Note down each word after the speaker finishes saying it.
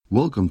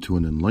Welcome to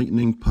an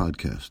enlightening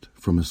podcast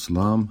from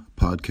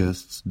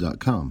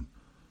IslamPodcasts.com.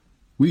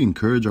 We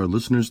encourage our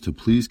listeners to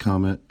please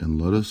comment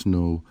and let us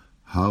know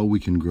how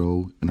we can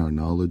grow in our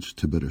knowledge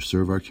to better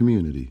serve our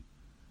community.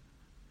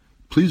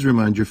 Please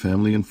remind your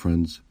family and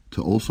friends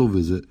to also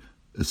visit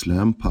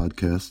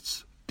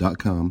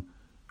IslamPodcasts.com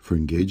for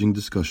engaging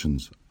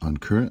discussions on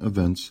current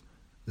events,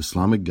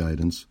 Islamic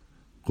guidance,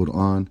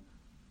 Quran,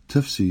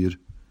 tafsir,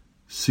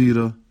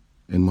 seerah,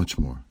 and much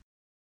more.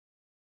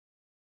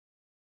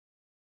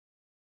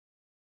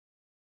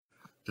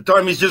 The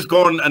time is just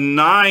gone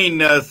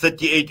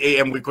 9:38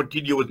 a.m. We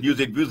continue with News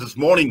and Views this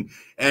morning.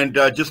 And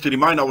just to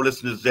remind our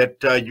listeners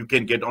that you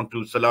can get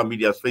onto Salam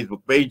Media's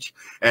Facebook page.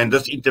 And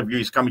this interview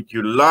is coming to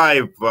you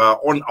live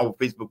on our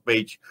Facebook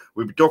page.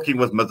 We'll be talking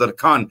with Mazhar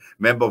Khan,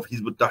 member of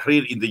Hizb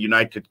ut-Tahrir in the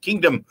United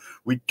Kingdom.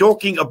 We're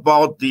talking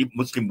about the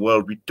Muslim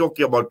world. We're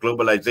talking about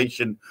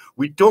globalization.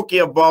 We're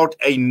talking about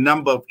a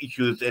number of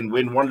issues. And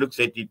when one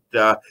looks at it,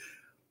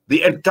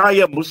 the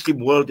entire Muslim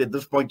world at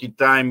this point in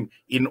time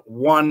in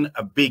one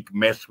big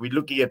mess. We're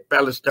looking at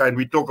Palestine.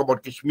 We talk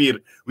about Kashmir.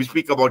 We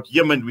speak about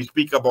Yemen. We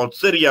speak about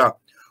Syria.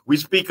 We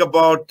speak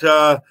about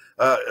the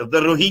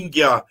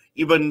Rohingya,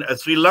 even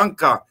Sri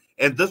Lanka.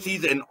 And this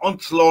is an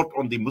onslaught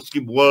on the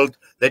Muslim world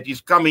that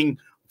is coming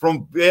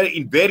from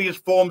in various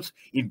forms,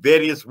 in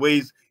various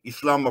ways.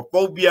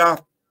 Islamophobia.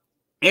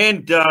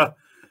 And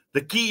the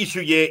key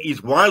issue here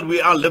is while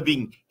we are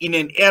living in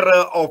an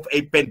era of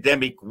a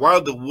pandemic, while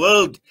the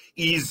world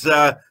is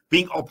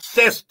being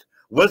obsessed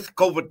with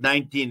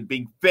COVID-19,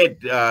 being fed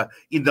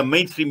in the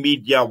mainstream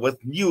media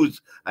with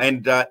news,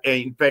 and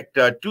in fact,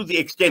 to the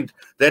extent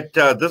that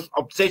this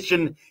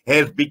obsession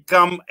has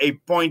become a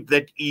point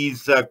that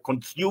is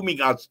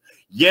consuming us,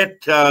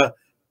 yet the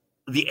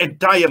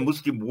entire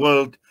Muslim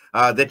world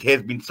that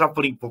has been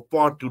suffering for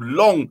far too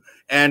long.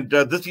 And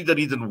this is the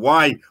reason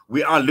why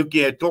we are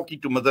looking at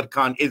talking to Mazhar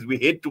Khan as we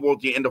head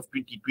towards the end of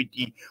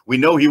 2020. We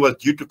know he was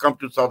due to come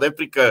to South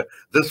Africa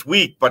this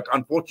week, but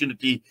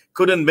unfortunately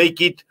couldn't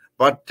make it.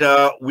 But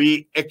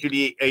we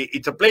actually,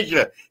 it's a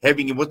pleasure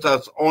having him with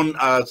us on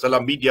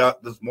Salam Media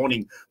this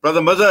morning.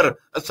 Brother Mazhar,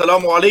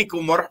 Assalamu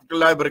alaikum wa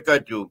rahmatullahi wa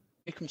barakatuh.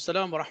 Alaikum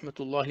salam wa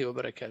rahmatullahi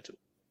wa barakatuh.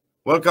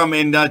 Welcome,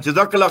 and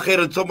Jazakallah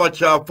khairan so much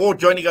for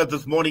joining us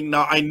this morning.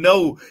 Now, I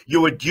know you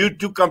were due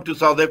to come to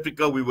South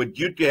Africa. We were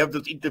due to have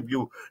this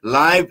interview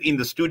live in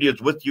the studios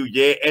with you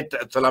here at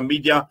Salam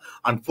Media.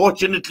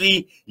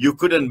 Unfortunately, you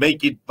couldn't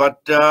make it.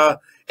 But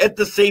at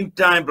the same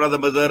time, Brother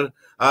Mazhar,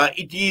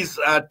 it is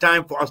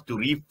time for us to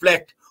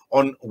reflect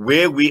on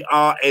where we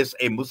are as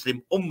a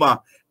Muslim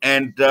ummah.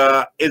 And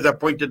as I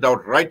pointed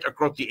out, right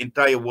across the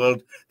entire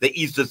world, there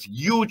is this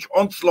huge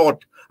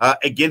onslaught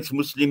against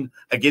Muslims,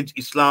 against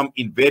Islam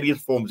in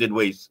various forms and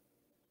ways.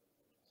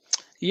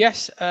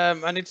 Yes,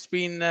 and it's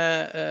been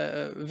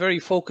very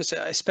focused,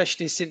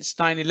 especially since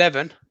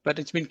 9/11, but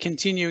it's been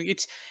continuing.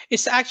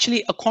 It's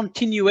actually a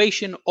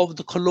continuation of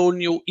the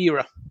colonial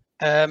era.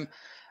 And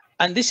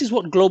this is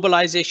what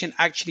globalization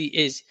actually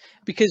is,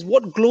 because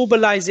what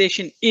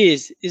globalization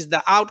is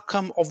the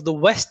outcome of the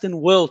Western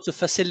world to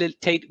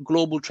facilitate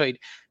global trade,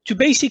 to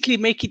basically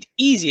make it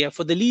easier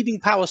for the leading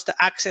powers to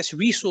access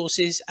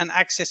resources and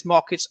access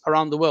markets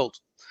around the world.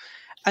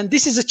 And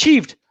this is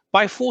achieved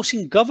by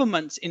forcing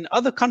governments in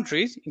other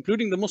countries,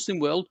 including the Muslim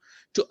world,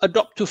 to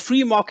adopt to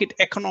free market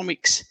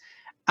economics.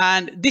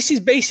 And this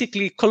is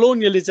basically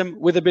colonialism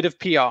with a bit of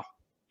PR.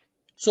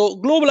 So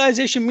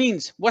globalization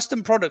means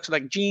Western products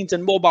like jeans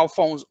and mobile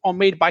phones are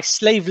made by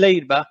slave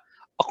labor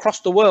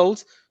across the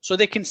world so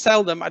they can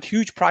sell them at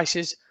huge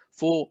prices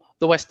for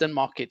the Western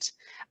markets.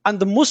 And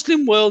the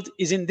Muslim world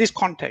is in this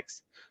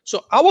context.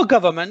 So our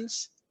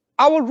governments,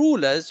 our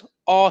rulers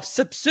are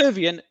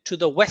subservient to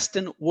the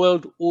Western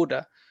world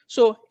order.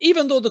 So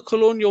even though the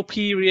colonial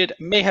period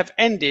may have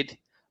ended,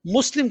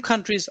 Muslim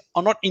countries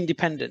are not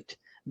independent.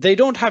 They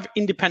don't have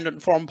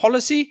independent foreign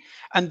policy,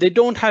 and they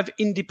don't have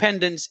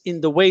independence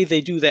in the way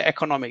they do their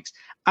economics.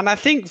 And I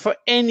think for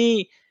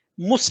any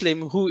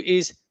Muslim who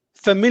is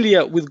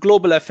familiar with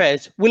global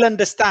affairs will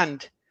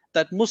understand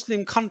that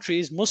Muslim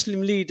countries,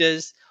 Muslim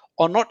leaders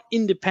are not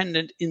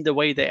independent in the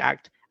way they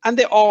act. And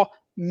there are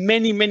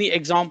many, many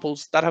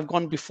examples that have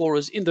gone before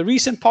us in the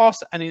recent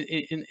past and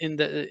in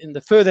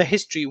the further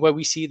history where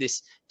we see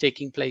this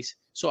taking place.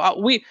 So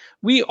we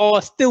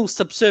are still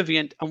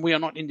subservient and we are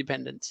not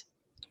independent.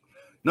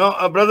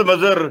 Now, Brother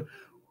Mazhar,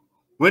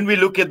 when we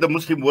look at the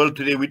Muslim world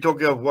today, we're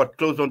talking of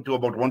close on to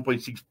about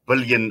 1.6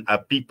 billion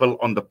people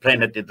on the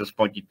planet at this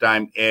point in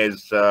time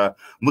as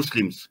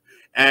Muslims.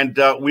 And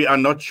we are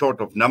not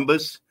short of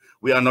numbers.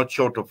 We are not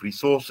short of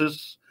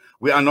resources.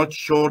 We are not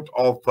short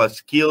of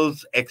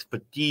skills,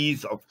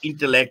 expertise, of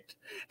intellect,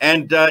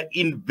 and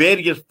in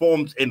various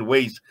forms and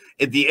ways.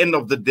 At the end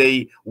of the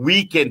day,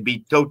 we can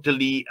be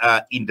totally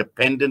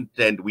independent,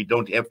 and we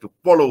don't have to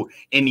follow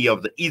any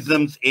of the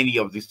isms, any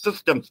of the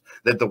systems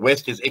that the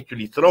West has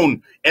actually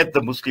thrown at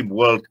the Muslim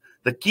world.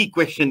 The key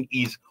question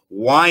is,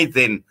 why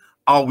then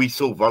are we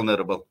so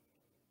vulnerable?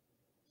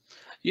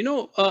 You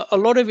know, a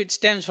lot of it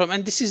stems from,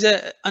 and this is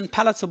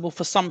unpalatable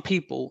for some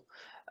people,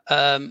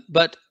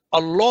 but a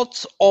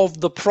lot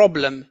of the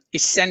problem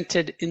is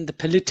centered in the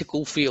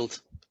political field.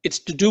 It's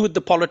to do with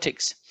the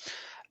politics.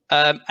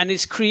 And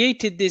it's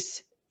created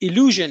this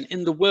illusion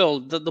in the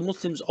world that the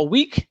Muslims are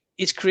weak.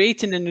 It's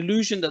created an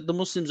illusion that the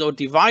Muslims are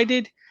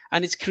divided.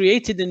 And it's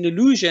created an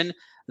illusion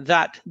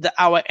that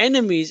our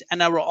enemies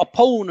and our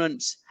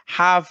opponents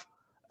have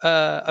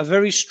a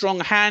very strong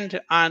hand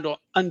and are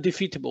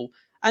undefeatable.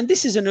 And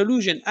this is an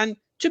illusion. And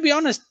to be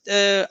honest,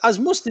 as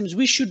Muslims,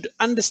 we should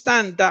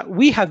understand that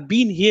we have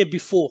been here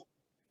before.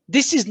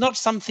 This is not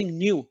something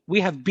new.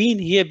 We have been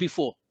here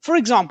before. For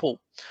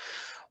example,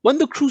 when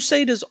the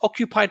Crusaders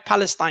occupied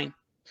Palestine,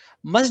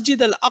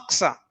 Masjid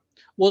al-Aqsa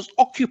was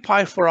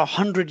occupied for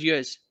 100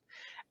 years.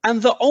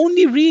 And the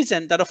only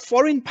reason that a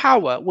foreign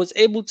power was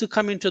able to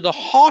come into the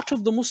heart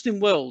of the Muslim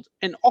world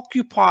and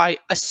occupy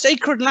a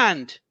sacred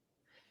land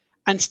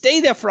and stay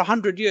there for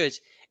 100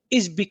 years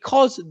is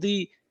because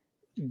the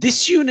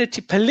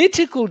disunity,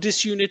 political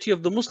disunity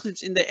of the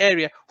Muslims in the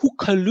area who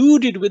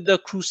colluded with the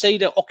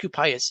Crusader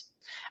occupiers.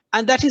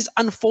 And that is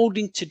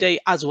unfolding today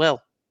as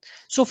well.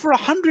 So for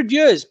 100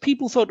 years,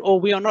 people thought, oh,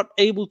 we are not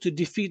able to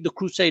defeat the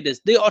Crusaders.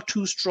 They are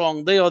too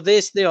strong. They are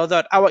this, they are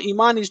that. Our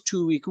Iman is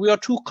too weak. We are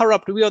too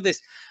corrupt. We are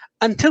this.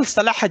 Until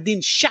Salah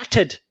ad-Din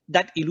shattered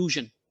that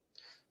illusion.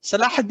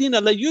 Salah ad-Din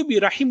al-Ayyubi,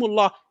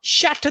 rahimullah,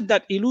 shattered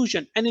that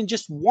illusion. And in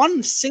just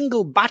one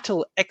single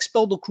battle,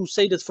 expelled the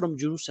Crusaders from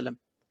Jerusalem.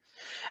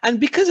 And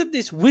because of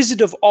this,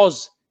 Wizard of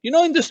Oz, you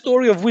know, in the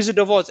story of Wizard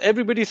of Oz,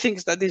 everybody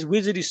thinks that this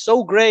wizard is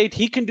so great,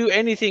 he can do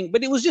anything.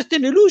 But it was just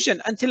an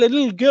illusion until a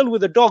little girl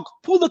with a dog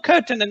pulled the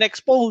curtain and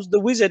exposed the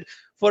wizard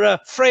for a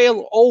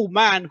frail old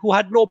man who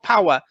had no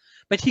power.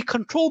 But he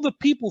controlled the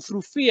people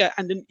through fear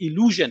and an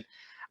illusion.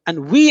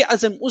 And we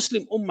as a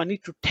Muslim ummah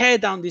need to tear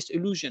down this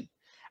illusion.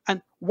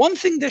 And one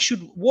thing that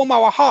should warm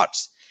our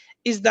hearts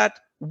is that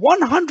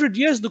 100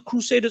 years the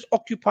Crusaders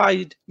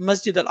occupied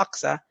Masjid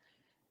al-Aqsa.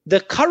 The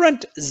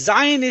current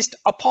Zionist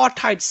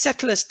apartheid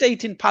settler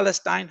state in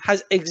Palestine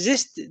has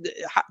existed.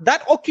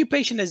 That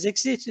occupation has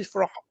existed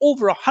for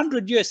over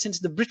 100 years since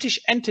the British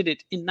entered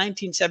it in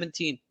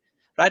 1917,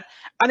 right?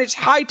 And it's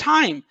high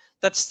time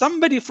that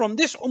somebody from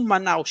this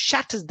ummah now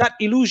shatters that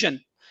illusion.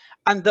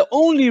 And the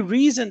only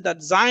reason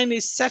that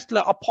Zionist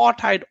settler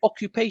apartheid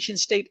occupation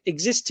state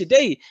exists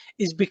today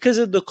is because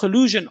of the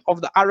collusion of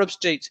the Arab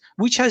states,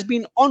 which has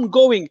been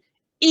ongoing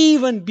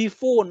even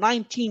before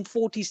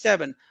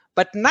 1947.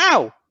 But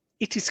now,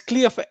 it is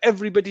clear for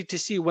everybody to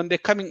see when they're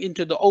coming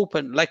into the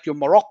open, like your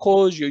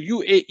Moroccos, your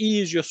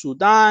UAEs, your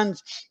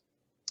Sudans,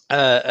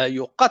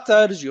 your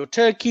Qatars, your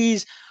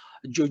Turkeys,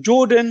 your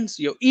Jordans,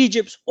 your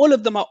Egypts, all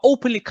of them are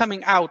openly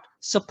coming out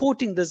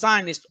supporting the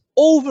Zionists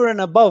over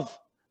and above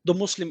the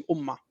Muslim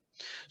Ummah.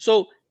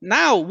 So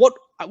now what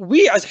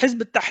we as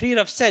Hizb ut-Tahrir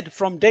have said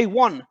from day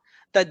one,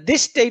 that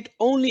this state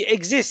only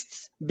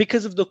exists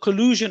because of the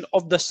collusion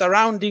of the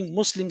surrounding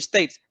Muslim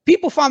states.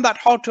 People found that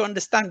hard to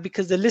understand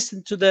because they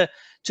listened to the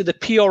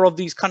PR of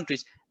these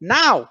countries.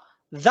 Now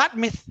that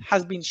myth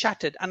has been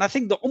shattered, and I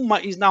think the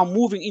Ummah is now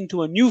moving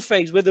into a new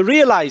phase where they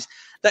realize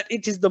that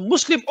it is the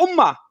Muslim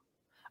Ummah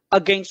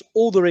against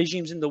all the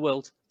regimes in the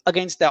world,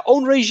 against their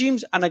own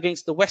regimes and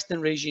against the Western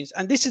regimes.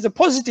 And this is a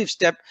positive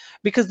step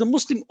because the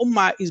Muslim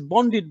Ummah is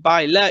bonded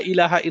by La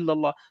ilaha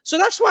illallah. So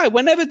that's why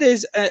whenever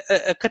there's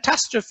a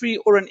catastrophe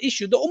or an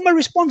issue, the Ummah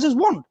responds as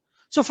one.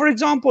 So for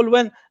example,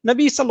 when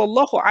Nabi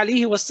sallallahu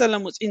alaihi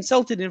wasallam was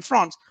insulted in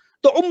France,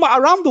 the Ummah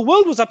around the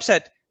world was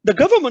upset. The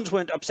governments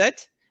weren't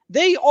upset.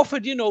 They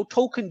offered,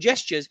 token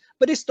gestures,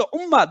 but it's the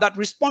Ummah that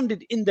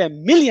responded in their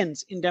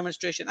millions in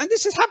demonstration. And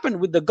this has happened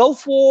with the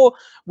Gulf War.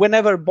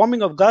 Whenever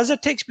bombing of Gaza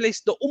takes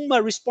place, the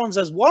Ummah responds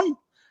as one.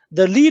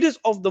 The leaders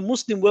of the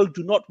Muslim world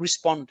do not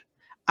respond.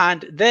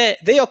 And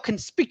they are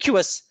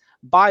conspicuous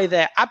by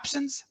their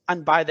absence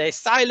and by their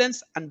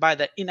silence and by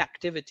their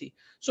inactivity.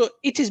 So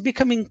it is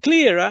becoming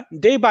clearer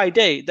day by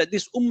day that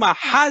this Ummah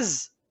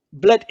has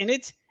blood in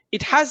it,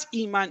 it has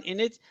Iman in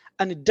it,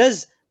 and it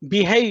does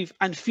behave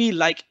and feel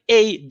like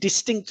a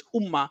distinct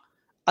ummah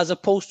as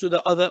opposed to the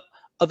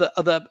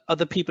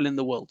other people in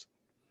the world.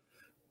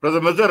 Brother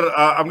Mazhar,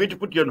 I'm going to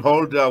put you on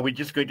hold. We're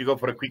just going to go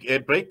for a quick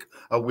air break.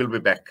 We'll be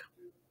back.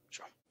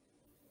 Sure.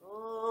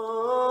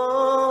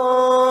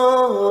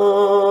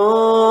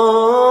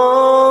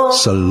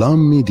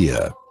 Salam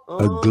Media,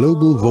 a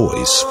global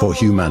voice for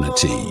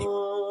humanity.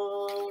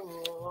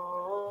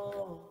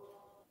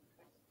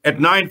 At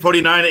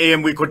 9:49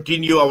 a.m., we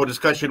continue our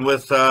discussion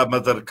with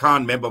Mazhar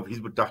Khan, member of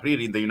Hizb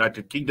ut-Tahrir in the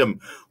United Kingdom.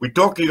 We're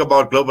talking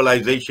about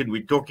globalization.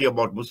 We're talking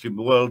about Muslim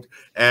world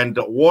and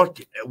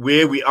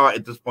where we are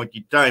at this point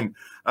in time.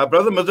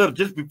 Brother Mazhar,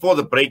 just before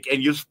the break,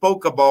 and you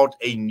spoke about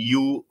a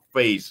new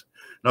phase.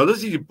 Now,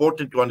 this is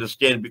important to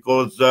understand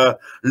because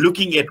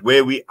looking at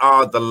where we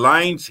are, the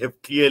lines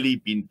have clearly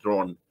been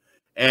drawn.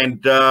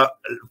 And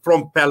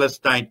from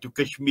Palestine to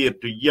Kashmir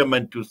to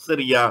Yemen to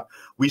Syria,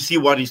 we see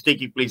what is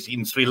taking place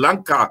in Sri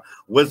Lanka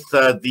with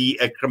the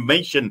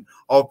cremation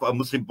of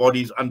Muslim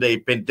bodies under a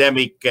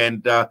pandemic,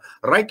 and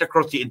right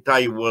across the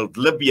entire world,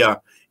 Libya.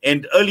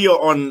 And earlier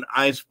on,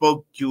 I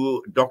spoke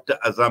to Dr.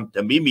 Azam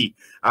Tamimi.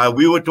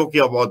 We were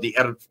talking about the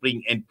Arab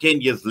Spring, and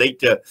 10 years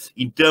later,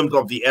 in terms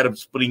of the Arab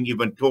Spring,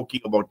 even talking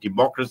about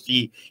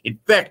democracy. In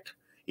fact,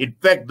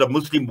 the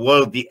Muslim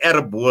world, the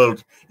Arab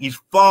world, is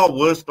far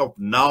worse off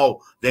now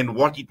than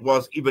what it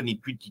was even in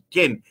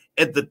 2010,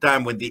 at the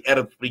time when the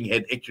Arab Spring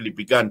had actually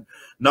begun.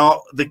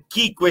 Now, the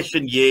key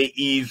question here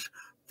is,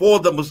 for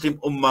the Muslim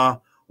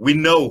Ummah, we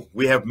know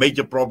we have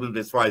major problems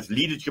as far as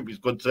leadership is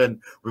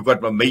concerned. We've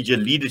got a major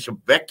leadership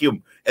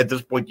vacuum at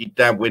this point in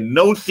time, where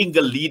no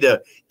single leader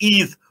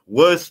is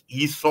worth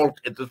his salt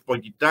at this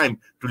point in time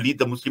to lead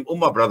the Muslim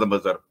Ummah, Brother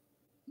Mazhar.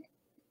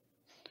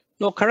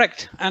 No,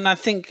 correct. And I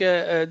think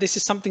this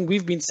is something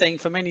we've been saying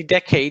for many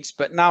decades,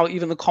 but now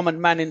even the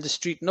common man in the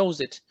street knows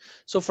it.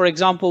 So, for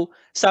example,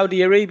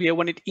 Saudi Arabia,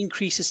 when it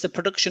increases the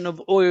production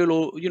of oil,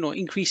 or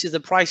increases the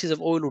prices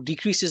of oil or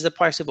decreases the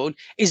price of oil,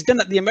 is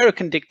done at the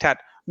American diktat,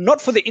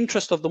 not for the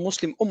interest of the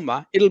Muslim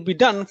Ummah. It'll be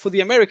done for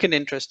the American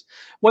interest.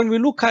 When we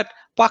look at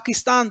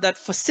Pakistan, that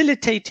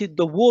facilitated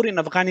the war in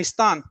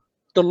Afghanistan,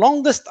 the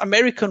longest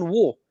American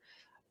war,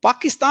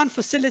 Pakistan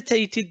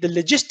facilitated the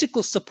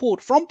logistical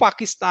support from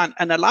Pakistan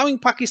and allowing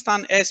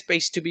Pakistan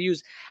airspace to be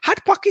used.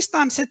 Had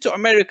Pakistan said to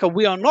America,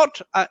 we are not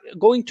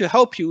going to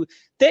help you,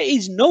 there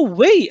is no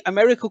way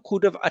America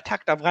could have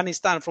attacked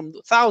Afghanistan from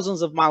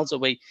thousands of miles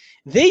away.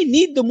 They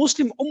need the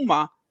Muslim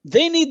Ummah,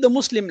 they need the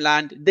Muslim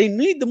land, they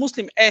need the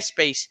Muslim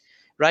airspace,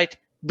 right?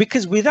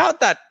 Because without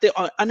that, they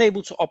are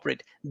unable to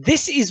operate.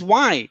 This is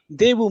why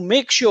they will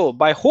make sure,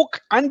 by hook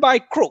and by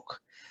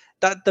crook,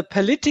 that the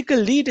political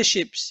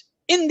leaderships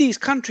in these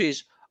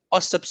countries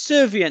are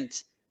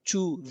subservient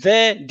to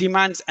their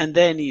demands and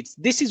their needs.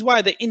 This is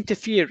why they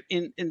interfere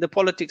in the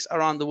politics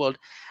around the world.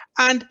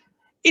 And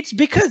it's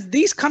because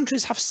these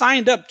countries have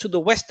signed up to the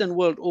Western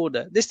world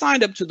order. They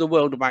signed up to the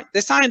World Bank.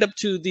 They signed up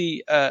to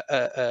the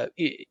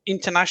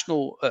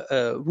international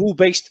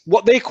rule-based,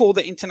 what they call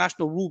the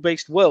international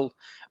rule-based world,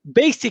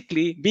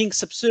 basically being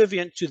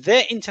subservient to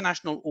their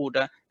international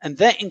order and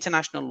their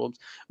international norms,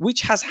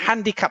 which has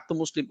handicapped the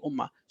Muslim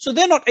Ummah. So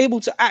they're not able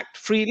to act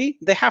freely.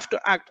 They have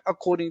to act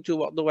according to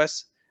what the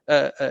West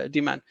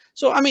demand.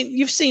 So, I mean,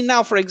 you've seen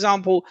now, for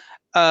example,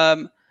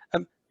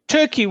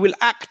 Turkey will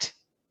act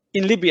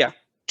in Libya.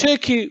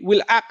 Turkey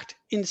will act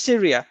in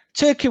Syria.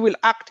 Turkey will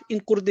act in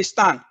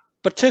Kurdistan,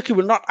 but Turkey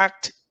will not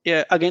act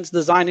against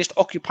the Zionist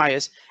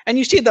occupiers. And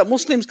you see that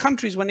Muslim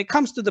countries, when it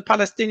comes to the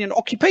Palestinian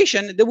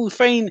occupation, they will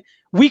feign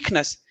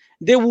weakness.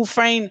 They will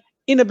feign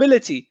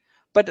inability.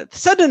 But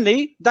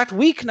suddenly that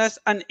weakness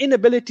and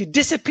inability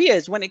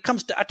disappears when it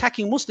comes to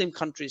attacking Muslim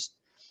countries.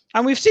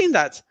 And we've seen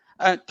that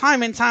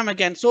time and time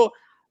again. So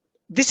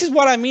this is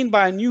what I mean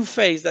by a new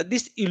phase, that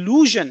this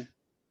illusion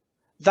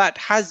that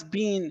has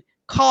been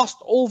cast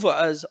over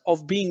us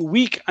of being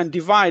weak and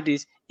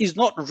divided is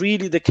not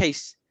really the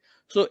case.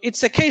 So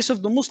it's a case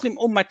of the Muslim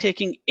Ummah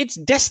taking its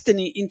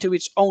destiny into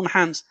its own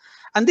hands.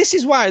 And this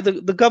is why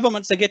the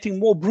governments are getting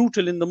more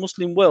brutal in the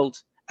Muslim world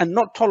and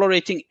not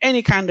tolerating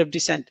any kind of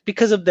dissent,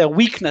 because of their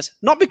weakness,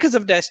 not because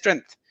of their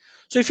strength.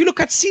 So if you look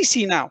at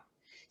Sisi now,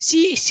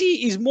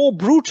 Sisi is more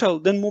brutal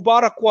than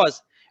Mubarak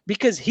was,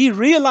 because he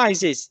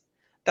realizes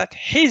that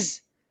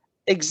his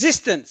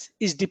existence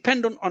is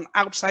dependent on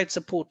outside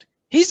support.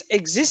 His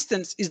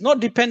existence is not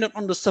dependent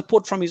on the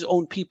support from his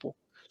own people.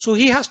 So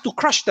he has to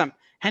crush them.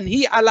 And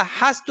he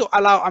has to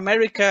allow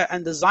America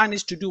and the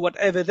Zionists to do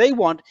whatever they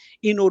want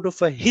in order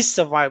for his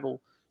survival.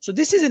 So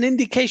this is an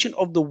indication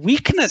of the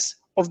weakness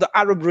of the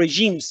Arab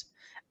regimes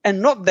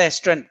and not their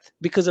strength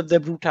because of their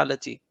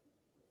brutality.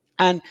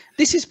 And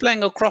this is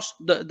playing across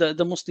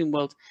the Muslim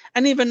world.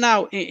 And even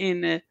now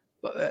in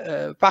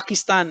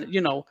Pakistan,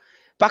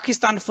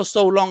 Pakistan for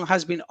so long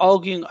has been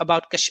arguing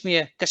about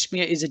Kashmir.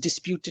 Kashmir is a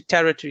disputed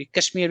territory.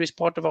 Kashmir is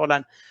part of our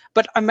land.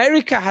 But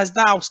America has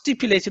now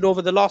stipulated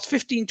over the last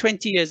 15,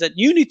 20 years that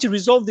you need to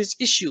resolve this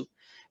issue,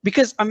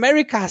 because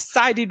America has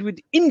sided with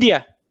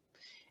India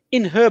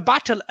in her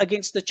battle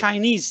against the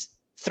Chinese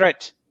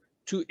threat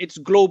to its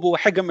global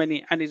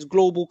hegemony and its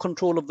global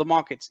control of the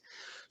markets.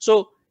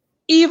 So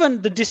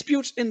even the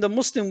disputes in the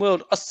Muslim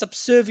world are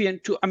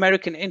subservient to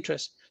American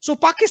interests. So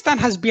Pakistan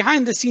has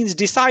behind the scenes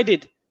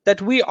decided that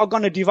we are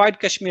going to divide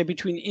Kashmir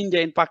between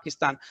India and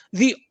Pakistan.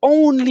 The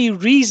only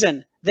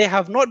reason they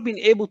have not been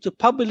able to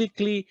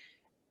publicly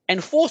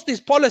enforce this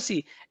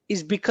policy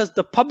is because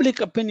the public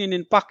opinion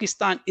in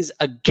Pakistan is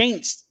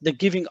against the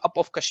giving up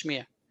of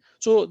Kashmir.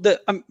 So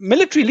the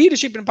military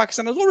leadership in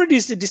Pakistan has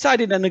already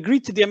decided and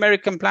agreed to the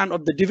American plan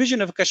of the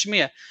division of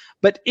Kashmir,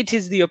 but it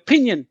is the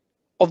opinion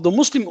of the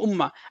Muslim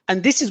Ummah,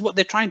 and this is what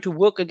they're trying to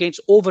work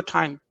against over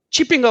time.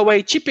 Chipping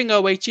away, chipping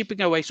away,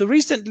 chipping away. So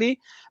recently,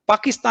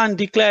 Pakistan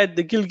declared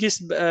the Gilgit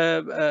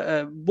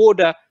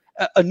border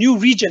a new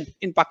region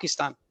in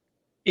Pakistan,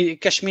 in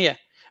Kashmir,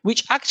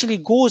 which actually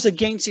goes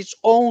against its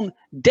own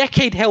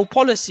decade-held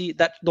policy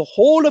that the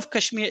whole of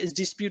Kashmir is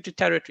disputed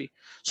territory.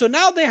 So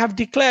now they have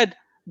declared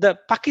the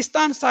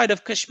Pakistan side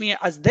of Kashmir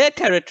as their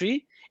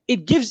territory.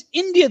 It gives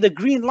India the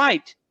green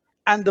light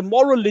and the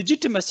moral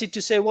legitimacy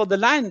to say, well, the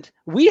land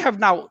we have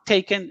now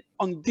taken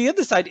on the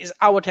other side is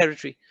our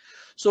territory.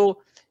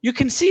 So you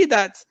can see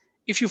that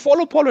if you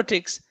follow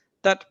politics,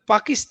 that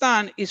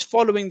Pakistan is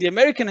following the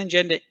American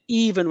agenda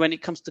even when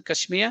it comes to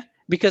Kashmir,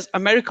 because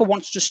America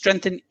wants to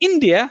strengthen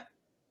India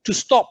to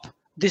stop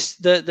this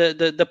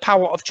the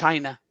power of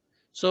China.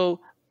 So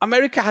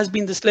America has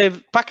been the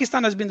slave,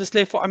 Pakistan has been the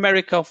slave for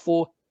America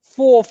for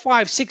 4,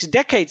 5, 6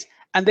 decades,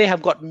 and they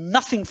have got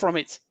nothing from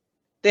it.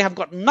 They have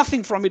got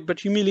nothing from it but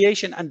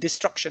humiliation and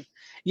destruction.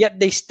 Yet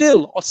they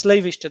still are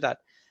slavish to that.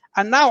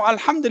 And now,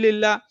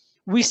 alhamdulillah,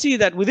 we see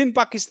that within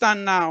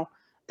Pakistan now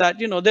that,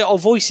 you know, there are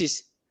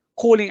voices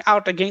calling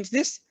out against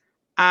this.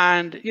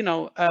 And, you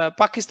know,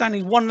 Pakistan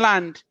is one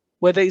land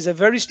where there is a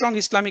very strong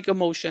Islamic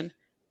emotion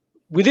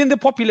within the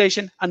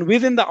population and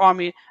within the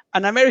army.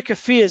 And America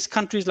fears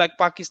countries like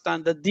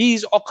Pakistan, that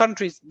these are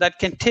countries that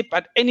can tip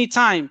at any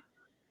time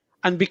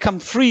and become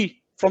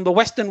free from the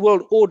Western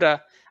world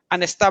order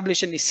and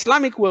establish an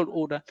Islamic world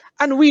order.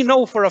 And we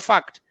know for a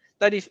fact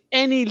that if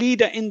any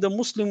leader in the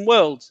Muslim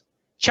world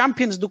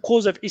champions the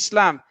cause of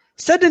Islam,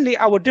 suddenly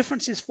our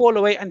differences fall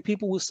away and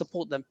people will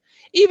support them.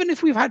 Even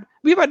if we've had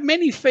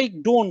many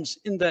fake dawns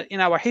in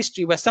our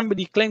history where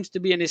somebody claims to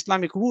be an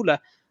Islamic ruler,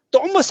 the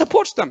Ummah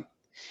supports them.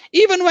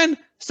 Even when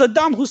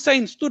Saddam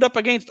Hussein stood up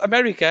against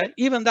America,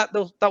 even that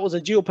was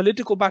a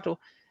geopolitical battle,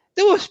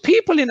 there was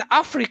people in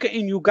Africa,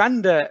 in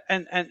Uganda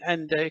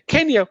and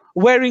Kenya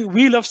wearing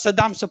 "We Love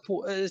Saddam"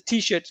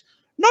 t-shirts,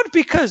 not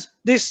because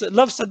they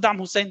love Saddam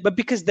Hussein, but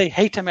because they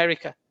hate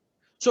America.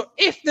 So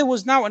if there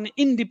was now an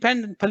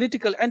independent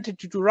political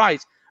entity to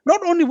rise,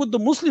 not only would the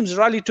Muslims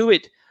rally to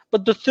it,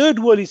 but the third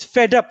world is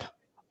fed up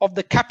of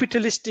the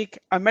capitalistic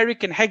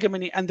American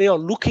hegemony and they are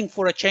looking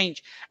for a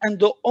change. And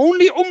the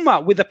only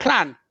ummah with a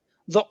plan,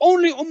 the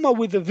only ummah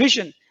with a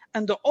vision,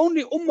 and the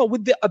only ummah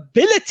with the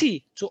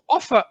ability to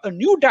offer a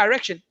new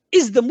direction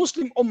is the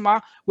Muslim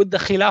ummah with the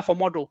Khilafah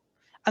model.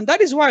 And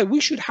that is why we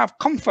should have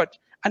comfort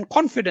and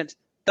confidence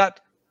that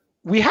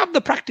we have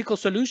the practical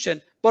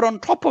solution, but on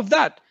top of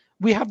that,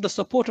 we have the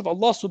support of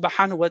Allah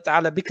subhanahu wa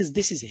ta'ala, because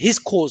this is His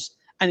cause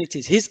and it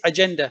is His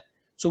agenda.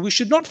 So we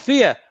should not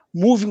fear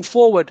moving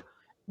forward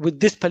with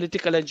this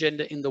political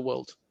agenda in the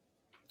world.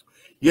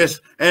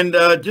 Yes, and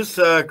just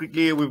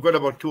quickly, we've got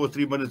about 2 or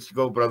 3 minutes to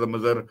go, Brother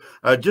Mazhar.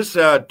 Just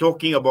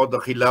talking about the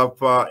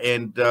Khilafah,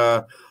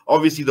 and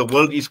obviously the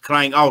world is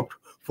crying out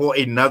for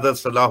another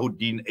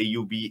Salahuddin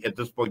Ayyubi at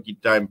this point in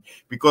time,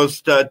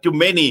 because to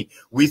many,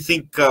 we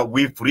think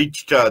we've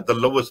reached the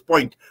lowest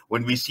point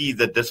when we see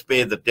the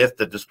despair, the death,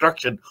 the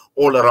destruction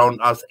all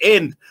around us,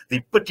 and the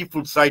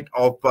pitiful sight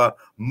of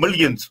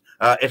millions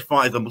as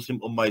far as the Muslim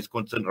Ummah is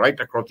concerned, right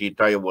across the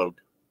entire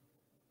world.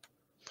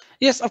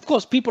 Yes, of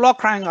course, people are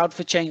crying out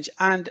for change.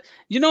 And,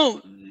 you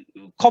know,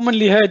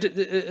 commonly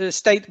heard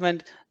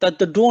statement that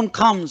the dawn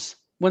comes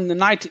when the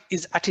night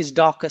is at its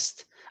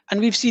darkest.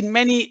 And we've seen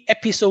many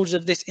episodes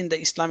of this in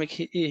the Islamic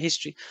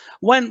history.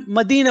 When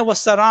Medina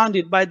was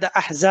surrounded by the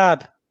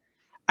Ahzab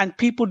and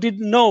people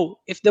didn't know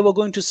if they were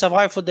going to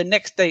survive for the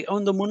next day,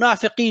 and the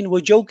Munafiqeen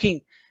were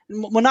joking,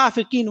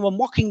 Munafiqeen were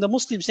mocking the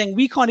Muslims, saying,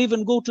 we can't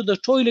even go to the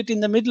toilet in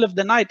the middle of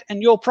the night. And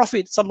your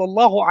Prophet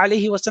sallallahu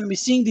alaihi wasallam is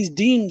seeing these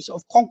dreams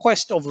of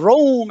conquest of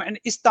Rome and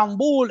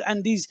Istanbul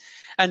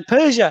and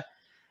Persia.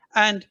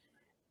 And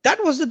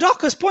that was the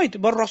darkest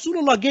point. But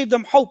Rasulullah gave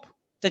them hope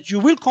that you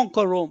will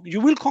conquer Rome,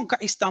 you will conquer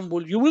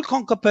Istanbul, you will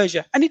conquer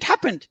Persia. And it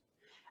happened.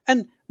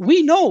 And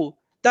we know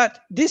that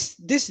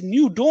this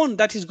new dawn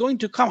that is going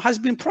to come has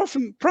been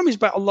promised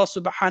by Allah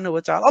subhanahu wa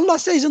ta'ala. Allah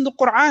says in the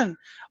Quran,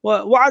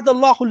 وَعَدَ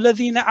اللَّهُ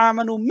الَّذِينَ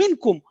آمَنُوا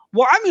مِنْكُمْ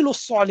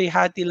وَعَمِلُوا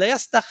الصَّالِحَاتِ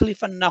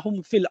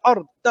لَيَسْتَخْلِفَنَّهُمْ فِي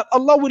الْأَرْضِ. That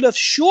Allah will have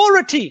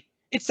surety,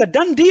 it's a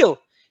done deal.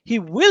 He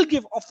will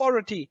give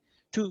authority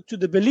to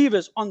the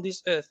believers on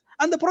this earth.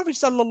 And the Prophet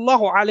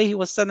sallallahu alaihi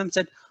wasallam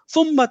said,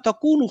 ثُمَّ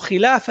تَكُونُ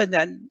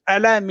خِلَافًا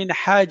عَلَى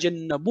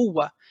مِنْهَاجِ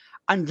النَّبُوَّةِ.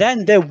 And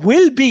then there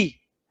will be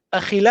a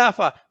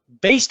khilafah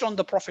based on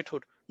the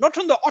prophethood. Not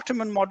on the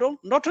Ottoman model,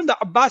 not on the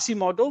Abbasi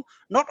model,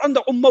 not on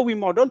the Umayyads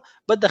model,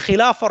 but the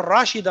Khilafah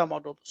Rashida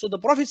model. So the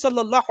Prophet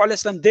sallallahu alaihi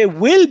wasallam, there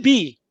will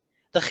be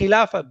the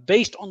Khilafah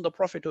based on the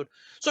prophethood.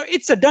 So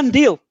it's a done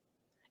deal.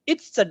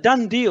 It's a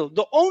done deal.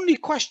 The only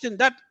question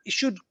that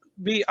should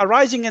be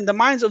arising in the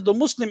minds of the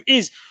Muslim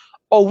is,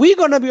 are we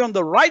going to be on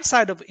the right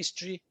side of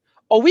history?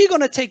 Are we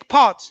going to take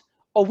part?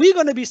 Are we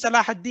going to be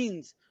Salah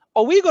ad-Dins?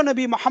 Are we going to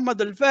be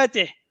Muhammad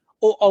al-Fatih?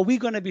 Or are we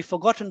going to be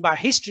forgotten by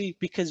history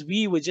because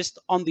we were just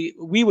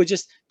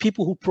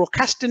people who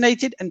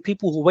procrastinated and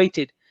people who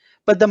waited?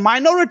 But the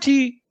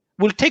minority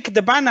will take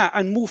the banner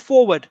and move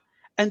forward,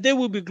 and they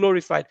will be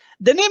glorified.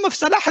 The name of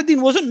Salah ad-Din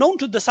wasn't known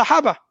to the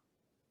Sahaba,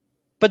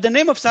 but the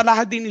name of Salah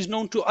ad-Din is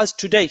known to us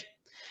today.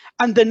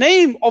 And the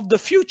name of the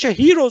future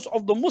heroes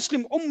of the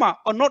Muslim Ummah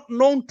are not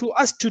known to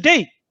us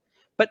today,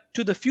 but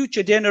to the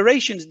future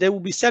generations, they will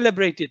be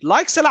celebrated.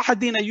 Like Salah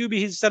ad-Din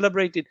Ayyubi is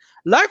celebrated,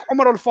 like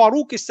Umar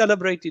al-Faruq is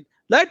celebrated,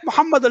 like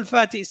Muhammad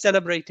al-Fatih is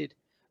celebrated.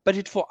 But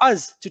it's for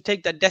us to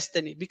take that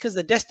destiny, because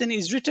the destiny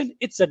is written,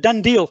 it's a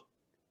done deal.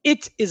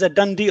 It is a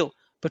done deal.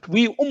 But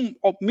we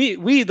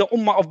the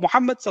Ummah of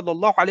Muhammad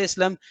sallallahu alaihi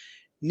wasallam,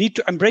 need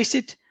to embrace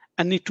it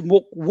and need to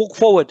walk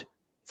forward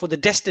for the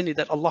destiny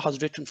that Allah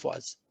has written for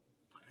us.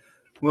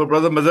 Well,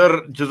 Brother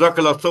Mazhar,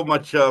 Jazakallah so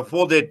much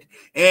for that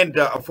and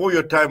for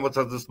your time with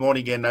us this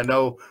morning. And I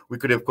know we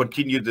could have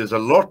continued. There's a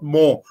lot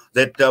more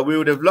that we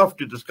would have loved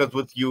to discuss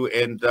with you.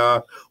 And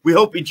we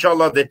hope,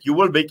 inshallah, that you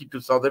will make it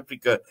to South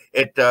Africa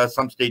at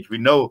some stage. We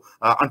know,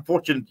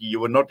 unfortunately, you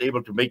were not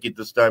able to make it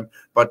this time.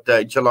 But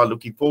inshallah,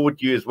 looking forward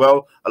to you as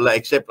well. Allah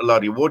accept,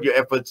 Allah reward your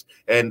efforts.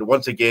 And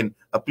once again,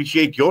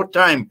 appreciate your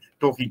time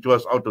talking to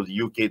us out of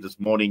the UK this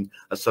morning.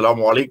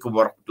 Assalamu alaikum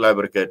wa rahmatullahi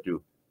wa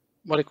barakatuh.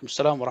 Wa alaikum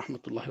assalam wa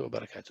rahmatullahi wa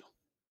barakatuh.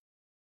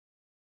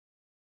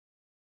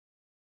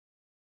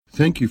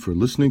 Thank you for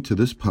listening to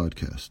this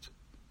podcast.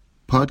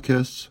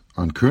 Podcasts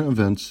on current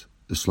events,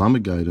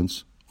 Islamic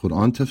guidance,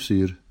 Quran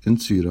tafsir, and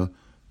seerah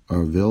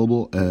are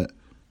available at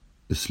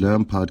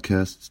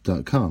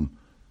islampodcasts.com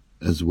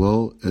as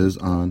well as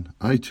on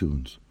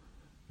iTunes.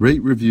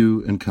 Rate,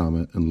 review, and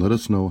comment, and let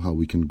us know how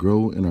we can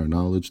grow in our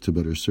knowledge to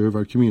better serve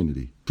our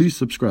community. Please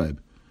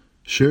subscribe,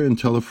 share, and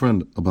tell a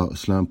friend about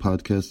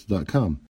islampodcasts.com.